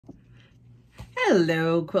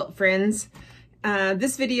Hello, quilt friends.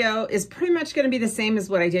 This video is pretty much going to be the same as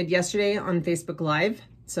what I did yesterday on Facebook Live.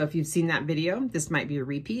 So if you've seen that video, this might be a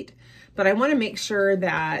repeat. But I want to make sure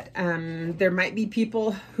that there might be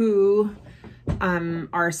people who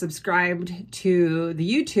are subscribed to the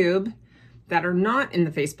YouTube that are not in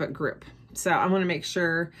the Facebook group. So I want to make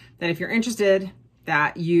sure that if you're interested,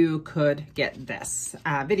 that you could get this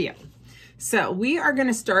video. So we are going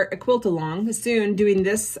to start a quilt along soon doing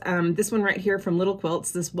this, this one right here from Little Quilts,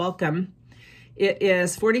 this Welcome. It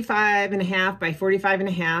is 45.5 by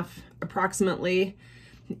 45.5 approximately.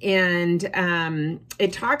 And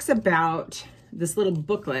it talks about this little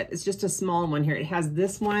booklet. It's just a small one here. It has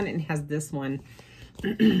this one and it has this one.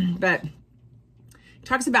 But it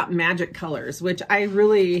talks about magic colors, which I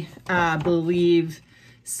really believe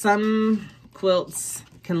some quilts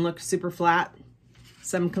can look super flat.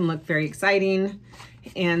 Some can look very exciting.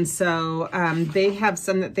 And so they have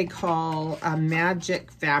some that they call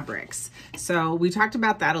magic fabrics. So we talked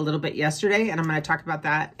about that a little bit yesterday, and I'm going to talk about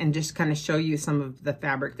that and just kind of show you some of the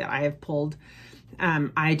fabric that I have pulled.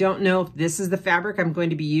 I don't know if this is the fabric I'm going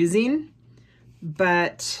to be using,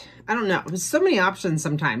 but I don't know. There's so many options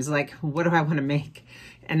sometimes, like what do I want to make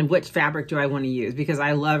and which fabric do I want to use, because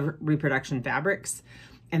I love reproduction fabrics.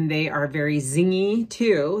 And they are very zingy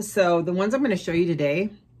too. So the ones I'm going to show you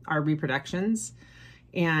today are reproductions,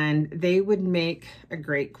 and they would make a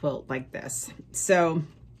great quilt like this. So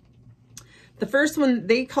the first one,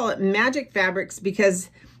 they call it magic fabrics because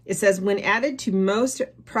it says when added to most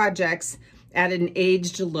projects, add an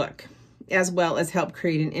aged look, as well as help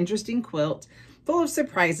create an interesting quilt full of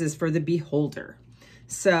surprises for the beholder.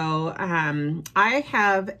 So I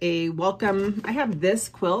have a Welcome, I have this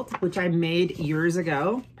quilt, which I made years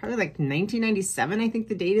ago, probably like 1997, I think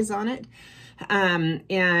the date is on it,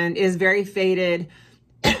 and is very faded,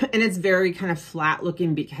 and it's very kind of flat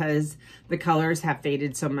looking because the colors have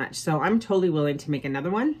faded so much. So I'm totally willing to make another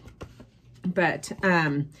one. But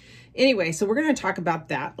anyway, so we're going to talk about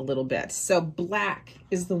that a little bit. So black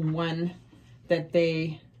is the one that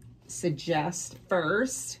they suggest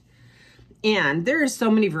first. And there are so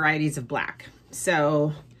many varieties of black.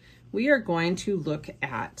 So we are going to look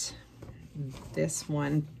at this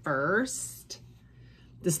one first.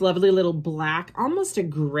 This lovely little black, almost a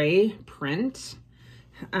gray print.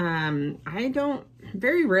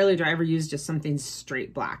 Very rarely do I ever use just something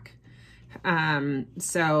straight black.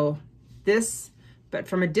 So this, but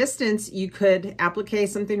from a distance, you could applique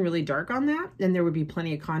something really dark on that, and there would be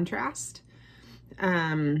plenty of contrast.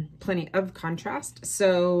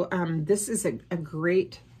 So this is a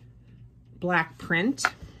great black print.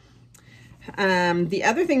 The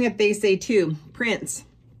other thing that they say too, prints,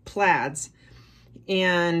 plaids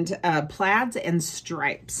and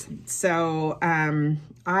stripes. So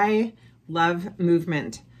I love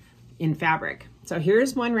movement in fabric. So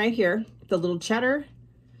here's one right here, the little cheddar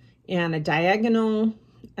and a diagonal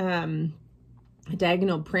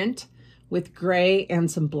print with gray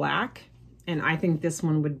and some black. And I think this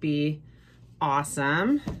one would be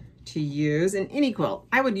awesome to use in any quilt.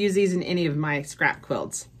 I would use these in any of my scrap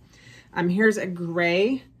quilts. Here's a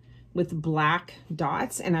gray with black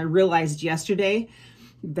dots. And I realized yesterday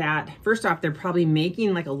that first off, they're probably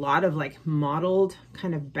making like a lot of like mottled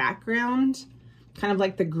kind of background, kind of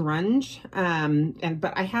like the grunge.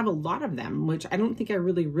 But I have a lot of them, which I don't think I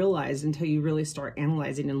really realized until you really start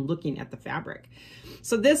analyzing and looking at the fabric.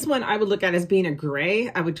 So this one I would look at as being a gray.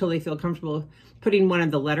 I would totally feel comfortable putting one of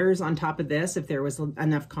the letters on top of this if there was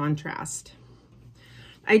enough contrast.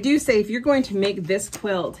 I do say if you're going to make this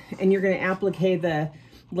quilt and you're going to applique the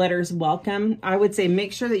letters Welcome, I would say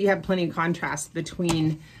make sure that you have plenty of contrast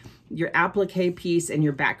between your applique piece and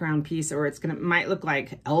your background piece, or it's might look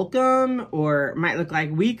like Elcom or might look like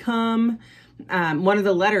We Come. One of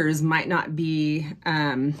the letters might not be,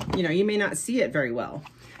 you may not see it very well.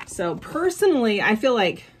 So personally, I feel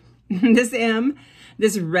like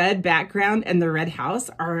this red background and the red house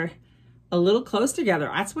are a little close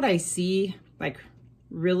together. That's what I see, like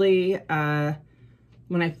really,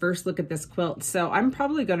 when I first look at this quilt. So I'm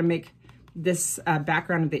probably going to make this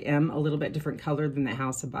background of the M a little bit different color than the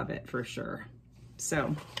house above it for sure.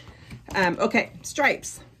 So, okay,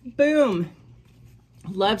 stripes, boom.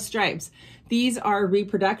 Love stripes. These are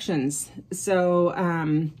reproductions.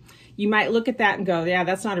 So, you might look at that and go, yeah,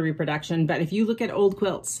 that's not a reproduction. But if you look at old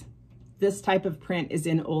quilts, this type of print is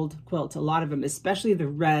in old quilts. A lot of them, especially the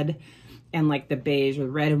red and like the beige or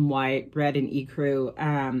red and white, red and ecru,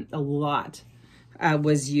 a lot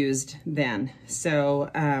was used then. So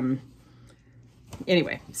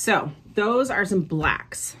anyway, so those are some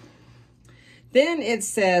blacks. Then it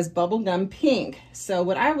says bubblegum pink. So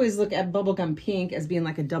what I always look at bubblegum pink as being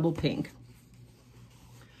like a double pink.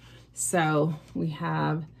 So we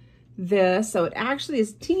have this. So it actually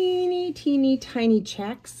is teeny, teeny, tiny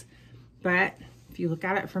checks, but if you look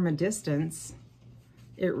at it from a distance,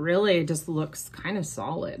 it really just looks kind of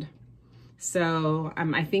solid. So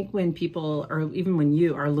I think when people, or even when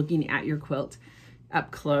you are looking at your quilt up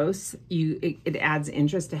close, it adds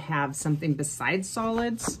interest to have something besides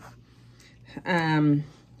solids.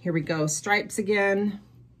 Here we go, stripes again.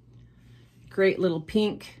 Great little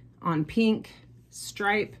pink on pink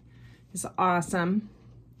stripe is awesome.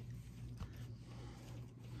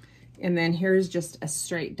 And then here's just a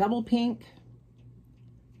straight double pink.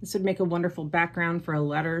 This would make a wonderful background for a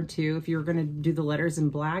letter too, if you were gonna do the letters in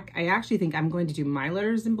black. I actually think I'm going to do my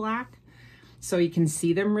letters in black so you can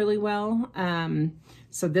see them really well.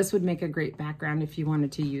 So this would make a great background if you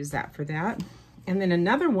wanted to use that for that. And then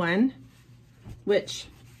another one, which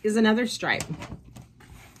is another stripe.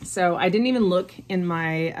 So I didn't even look in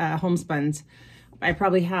my homespuns. I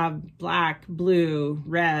probably have black, blue,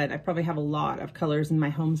 red. I probably have a lot of colors in my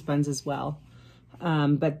homespuns as well.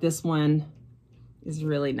 But this one is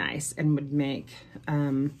really nice and would make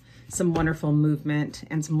some wonderful movement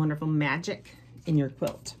and some wonderful magic in your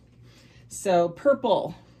quilt. So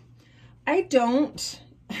purple. I don't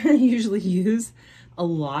usually use a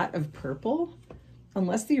lot of purple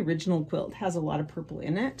unless the original quilt has a lot of purple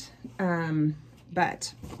in it.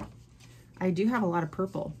 But I do have a lot of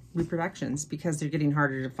purple reproductions because they're getting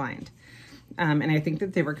harder to find. And I think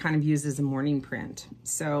that they were kind of used as a morning print.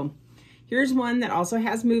 So here's one that also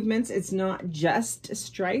has movements. It's not just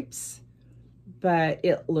stripes, but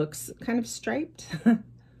it looks kind of striped.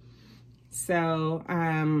 So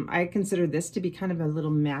I consider this to be kind of a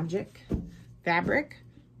little magic fabric.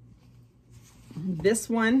 This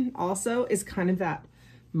one also is kind of that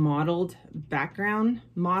mottled background,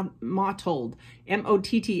 mottled,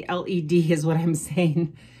 M-O-T-T-L-E-D is what I'm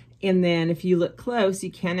saying. And then if you look close, you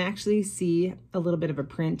can actually see a little bit of a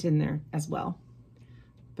print in there as well.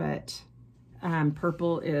 But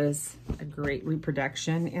purple is a great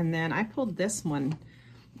reproduction. And then I pulled this one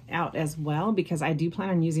out as well because I do plan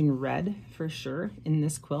on using red for sure in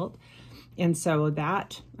this quilt. And so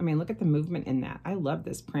that, I mean, look at the movement in that. I love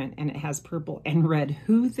this print and it has purple and red.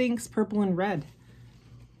 Who thinks purple and red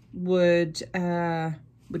would go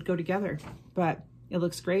together? But it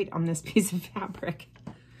looks great on this piece of fabric.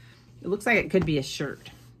 It looks like it could be a shirt.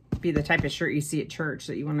 It'd be the type of shirt you see at church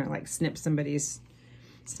that you want to like snip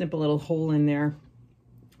a little hole in there.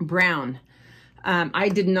 Brown. I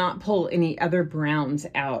did not pull any other browns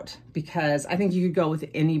out because I think you could go with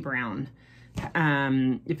any brown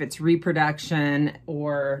if it's reproduction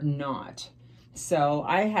or not. So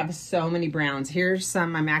I have so many browns. Here's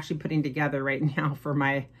some I'm actually putting together right now for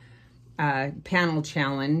my panel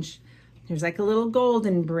challenge. There's like a little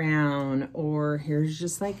golden brown, or here's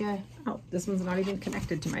just like a, oh, this one's not even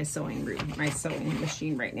connected to my sewing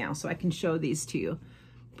machine right now, so I can show these to you.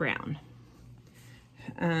 Brown.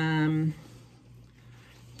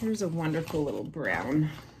 Here's a wonderful little brown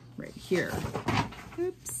right here.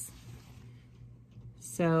 Oops.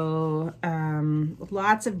 So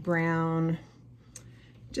lots of brown.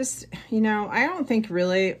 Just, you know, I don't think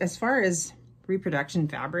really, as far as reproduction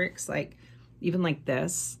fabrics, like even like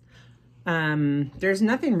this, there's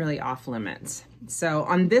nothing really off limits. So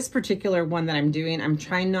on this particular one that I'm doing, I'm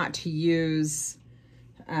trying not to use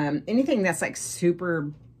anything that's like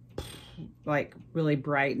super, like really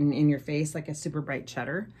bright and in your face, like a super bright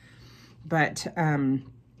cheddar. But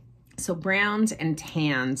so browns and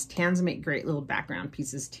tans make great little background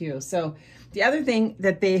pieces too. So the other thing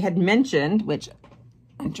that they had mentioned, which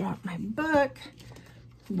I dropped my book,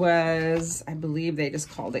 was, I believe they just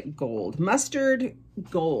called it gold, mustard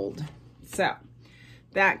gold. So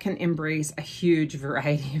that can embrace a huge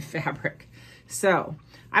variety of fabric. So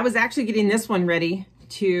I was actually getting this one ready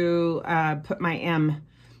to put my M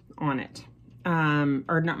on it.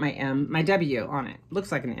 Or not my M, my W on it.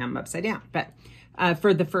 Looks like an M upside down, but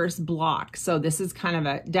for the first block. So this is kind of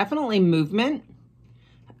a definitely movement.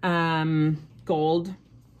 Gold.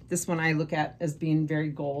 This one I look at as being very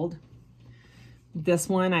gold. This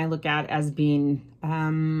one I look at as being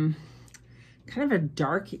kind of a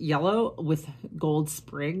dark yellow with gold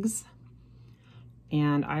sprigs.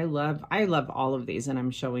 And I love all of these, and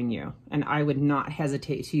I'm showing you. And I would not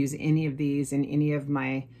hesitate to use any of these in any of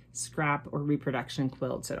my scrap or reproduction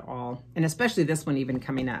quilts at all. And especially this one even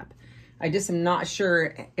coming up. I just am not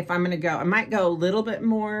sure if I'm gonna go. I might go a little bit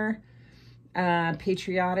more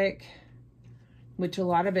patriotic, which a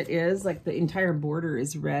lot of it is, like the entire border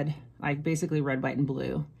is red, like basically red, white, and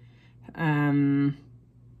blue.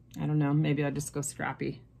 I don't know, maybe I'll just go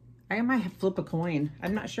scrappy. I might flip a coin.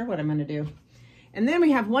 I'm not sure what I'm gonna do. And then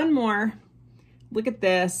we have one more look at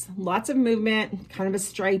this, lots of movement, kind of a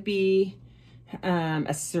stripy,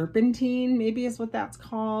 a serpentine maybe is what that's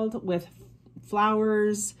called, with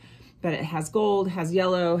flowers, but it has gold, has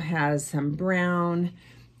yellow, has some brown,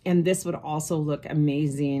 and this would also look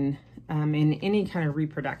amazing in any kind of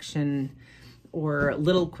reproduction or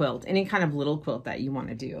little quilt, any kind of little quilt that you want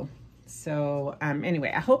to do. So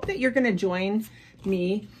anyway, I hope that you're going to join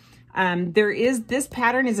me. This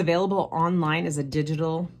pattern is available online as a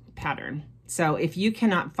digital pattern. So if you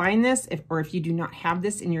cannot find this, or if you do not have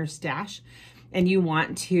this in your stash and you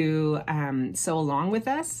want to sew along with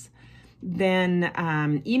us,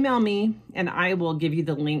 then email me and I will give you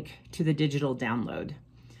the link to the digital download.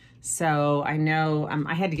 So I know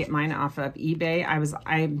I had to get mine off of eBay.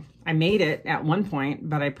 I made it at one point,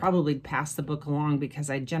 but I probably passed the book along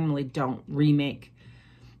because I generally don't remake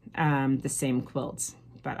the same quilts,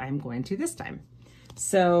 but I'm going to this time.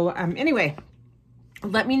 So anyway,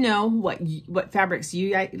 let me know what fabrics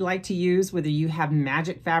you like to use, whether you have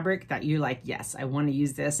magic fabric that you're like, yes, I want to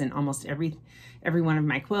use this in almost every one of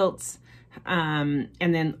my quilts. And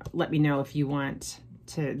then let me know if you want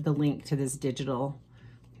the link to this digital.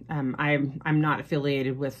 I'm not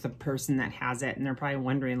affiliated with the person that has it, and they're probably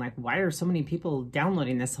wondering, like, why are so many people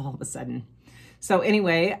downloading this all of a sudden? So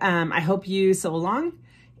anyway, I hope you sew along,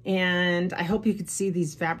 and I hope you could see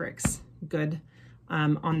these fabrics good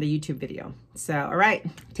on the YouTube video. So, all right,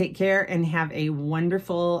 take care and have a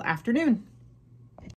wonderful afternoon.